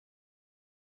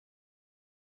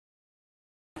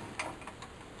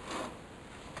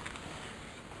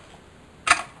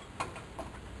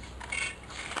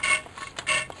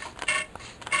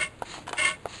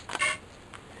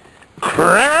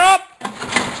Crank her up!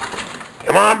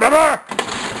 Come on, brother!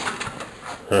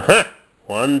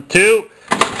 1, 2,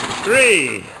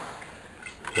 3.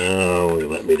 Oh, he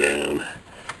let me down.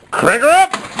 Crank her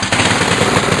up!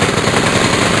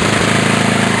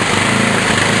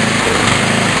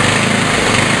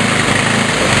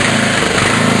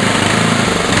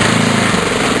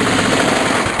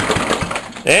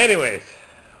 Anyways,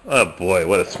 oh boy,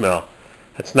 what a smell.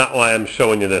 That's not why I'm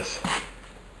showing you this.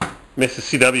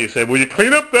 Mrs. CW said, will you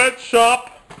clean up that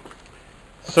shop?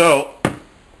 So,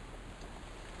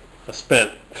 I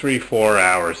spent 3-4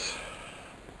 hours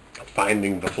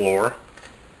finding the floor.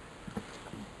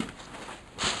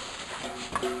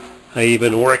 I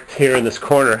even worked here in this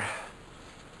corner.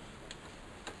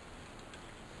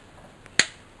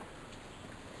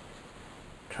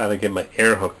 Trying to get my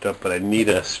air hooked up, but I need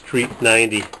a Street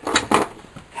 90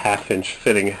 half-inch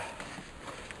fitting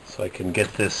so I can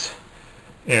get this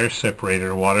air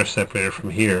separator, water separator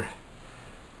from here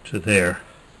to there.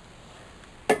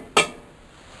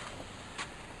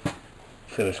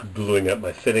 Finish gluing up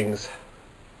my fittings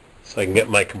so I can get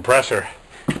my compressor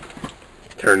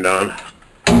turned on.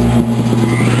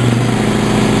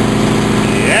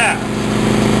 Yeah!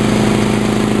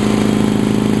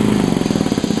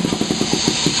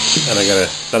 And I got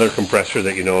another compressor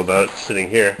that you know about sitting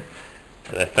here.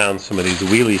 And I found some of these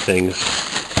wheelie things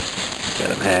that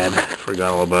I've had,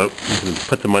 forgot all about. You can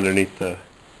put them underneath the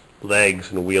legs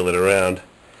and wheel it around.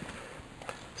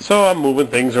 So I'm moving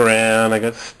things around. I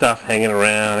got stuff hanging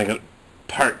around. I got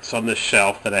parts on the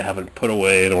shelf that I haven't put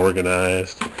away and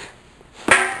organized.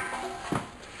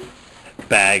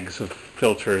 Bags of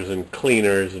filters and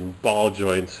cleaners and ball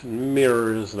joints and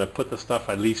mirrors, and I put the stuff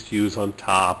I least use on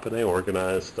top, and I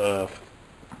organize stuff.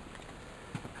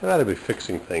 I gotta be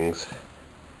fixing things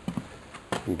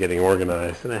and getting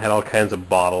organized. And I had all kinds of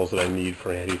bottles that I need for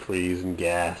antifreeze and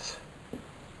gas.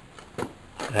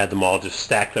 I had them all just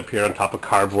stacked up here on top of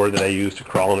cardboard that I use to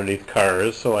crawl underneath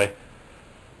cars. So I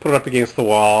put it up against the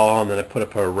wall, and then I put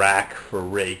up a rack for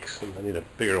rakes. And I need a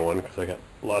bigger one because I got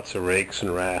lots of rakes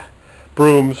and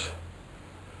brooms.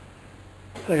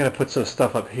 I gotta put some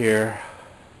stuff up here.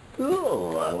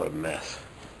 Oh, what a mess.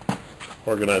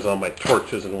 Organize all my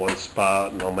torches in one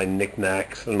spot, and all my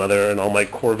knickknacks in another, and all my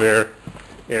Corvair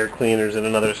air cleaners in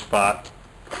another spot.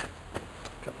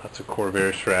 Got lots of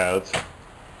Corvair shrouds.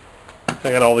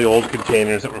 I got all the old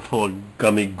containers that were full of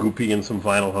gummy goopy and some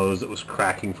vinyl hose that was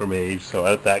cracking from age, so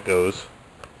out that goes.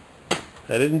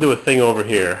 I didn't do a thing over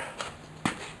here.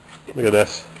 Look at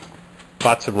this.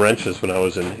 Bought some wrenches when I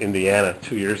was in Indiana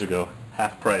 2 years ago.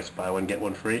 Half price, buy one, get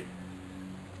one free.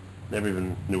 Never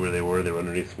even knew where they were. They were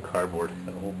underneath some cardboard.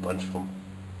 Got a whole bunch of them.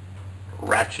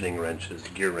 Ratcheting wrenches,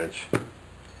 gear wrench.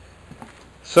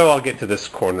 So I'll get to this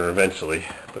corner eventually.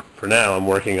 But for now, I'm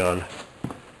working on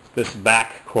this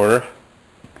back corner.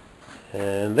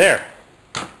 And there.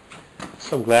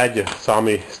 So I'm glad you saw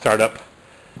me start up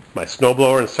my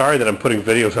snowblower. And sorry that I'm putting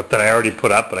videos up that I already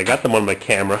put up, but I got them on my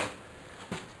camera.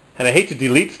 And I hate to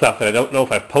delete stuff that I don't know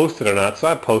if I posted or not, so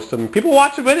I post them. People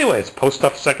watch them anyways. Post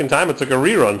stuff a second time, it's like a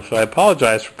rerun. So I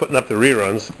apologize for putting up the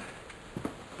reruns.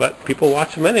 But people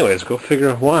watch them anyways. Go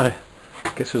figure why.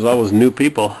 I guess there's always new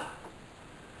people.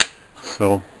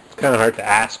 So it's kind of hard to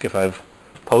ask if I've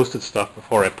posted stuff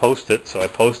before I post it. So I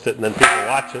post it and then people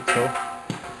watch it, so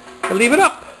I leave it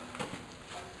up.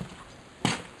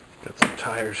 Got some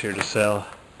tires here to sell.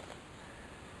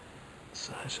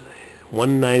 Size of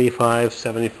 195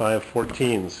 75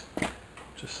 14s,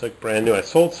 just like brand new. I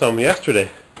sold some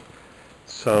yesterday,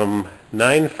 some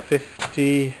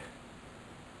 950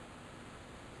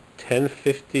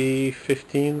 1050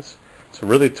 15s, some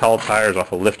really tall tires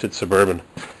off a lifted Suburban.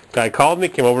 Guy called me,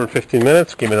 came over in 15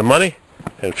 minutes, gave me the money,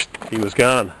 and he was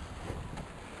gone.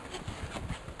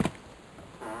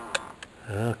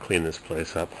 I'll clean this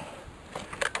place up.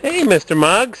 Hey, Mr.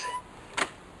 Muggs.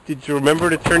 Did you remember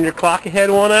to turn your clock ahead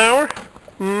 1 hour?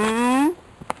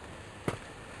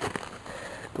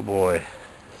 Good boy.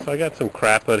 So I got some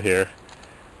crap out here.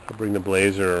 I'll bring the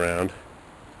Blazer around.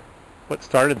 What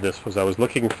started this was I was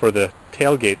looking for the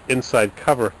tailgate inside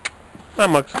cover.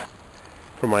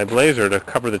 For my Blazer to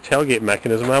cover the tailgate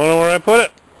mechanism. I don't know where I put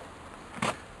it.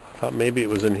 I thought maybe it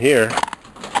was in here.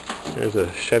 There's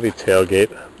a Chevy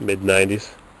tailgate,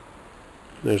 mid-90s.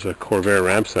 There's a Corvair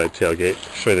Ramside tailgate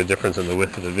to show you the difference in the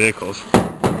width of the vehicles.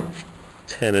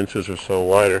 10 inches or so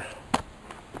wider.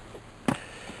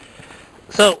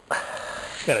 So,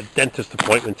 got a dentist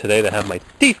appointment today to have my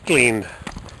teeth cleaned.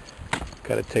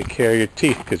 Got to take care of your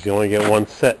teeth because you only get one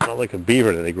set. Not like a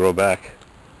beaver that they grow back.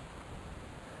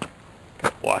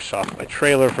 Got to wash off my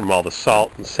trailer from all the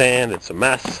salt and sand. It's a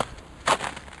mess.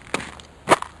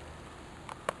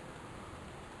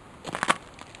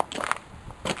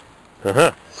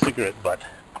 Cigarette butt.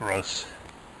 Gross.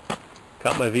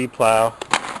 Got my V-plow.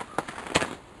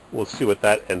 We'll see what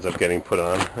that ends up getting put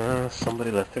on.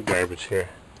 Somebody left their garbage here.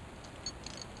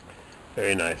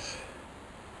 Very nice.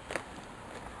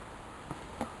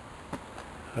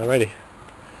 Alrighty.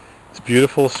 It's a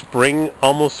beautiful spring,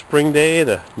 almost spring day.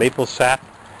 The maple sap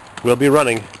will be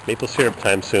running. Maple syrup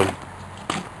time soon.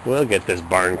 We'll get this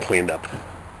barn cleaned up.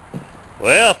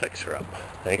 We'll fix her up.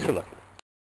 Thanks for looking.